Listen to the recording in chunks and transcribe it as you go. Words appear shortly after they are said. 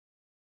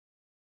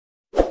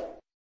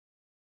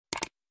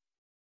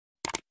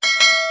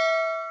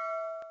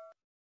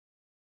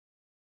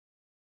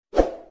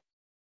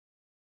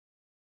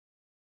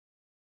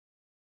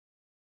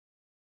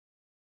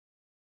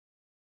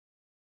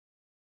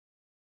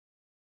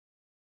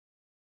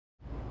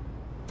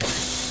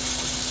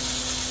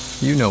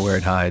You know where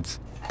it hides.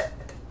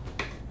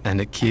 And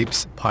it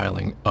keeps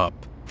piling up.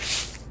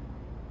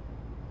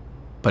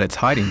 But its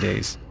hiding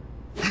days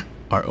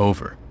are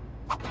over.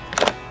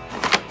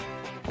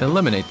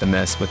 Eliminate the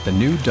mess with the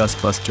new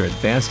Dustbuster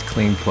Advanced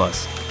Clean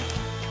Plus.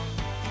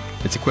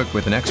 It's equipped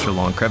with an extra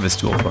long crevice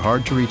tool for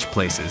hard-to-reach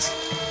places,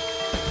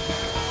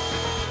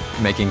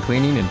 making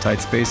cleaning in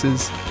tight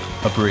spaces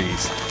a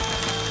breeze.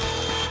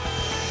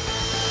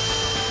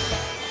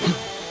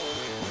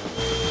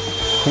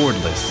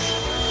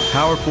 Cordless,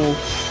 powerful,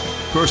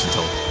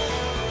 versatile.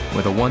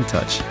 With a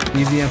one-touch,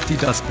 easy empty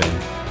dustbin,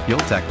 you'll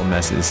tackle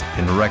messes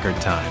in record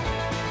time.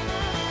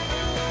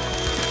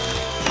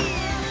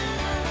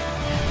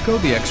 Go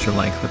the extra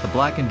length with the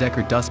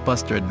BLACK+DECKER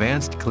Dustbuster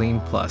Advanced Clean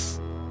Plus.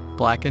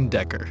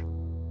 BLACK+DECKER.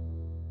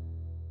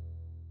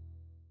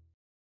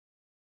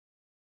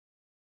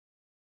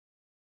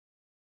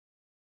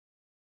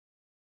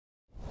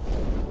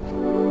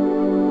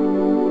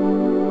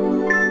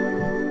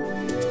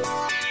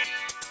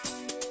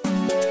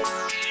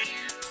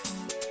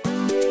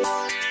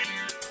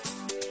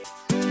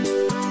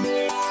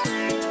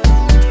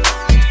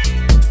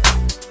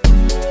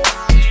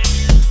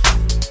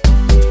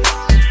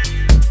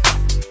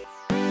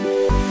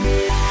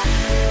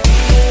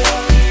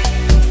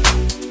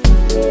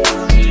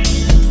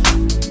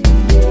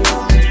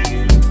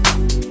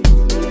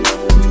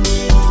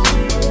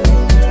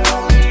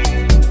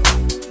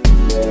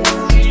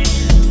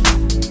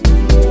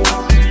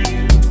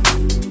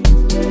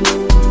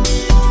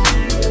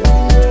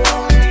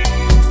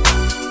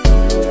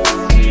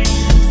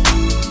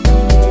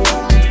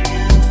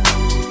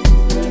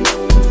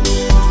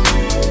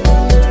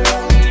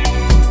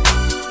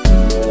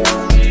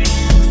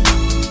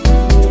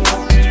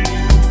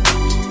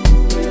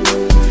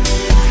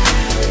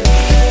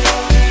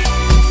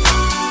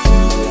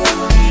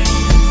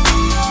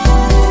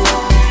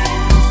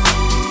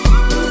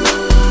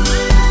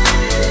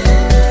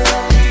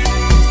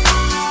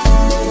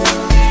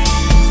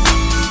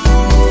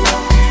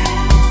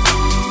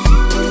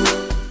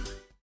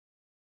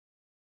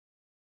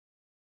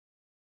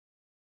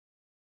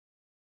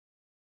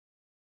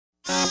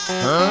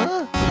 Huh?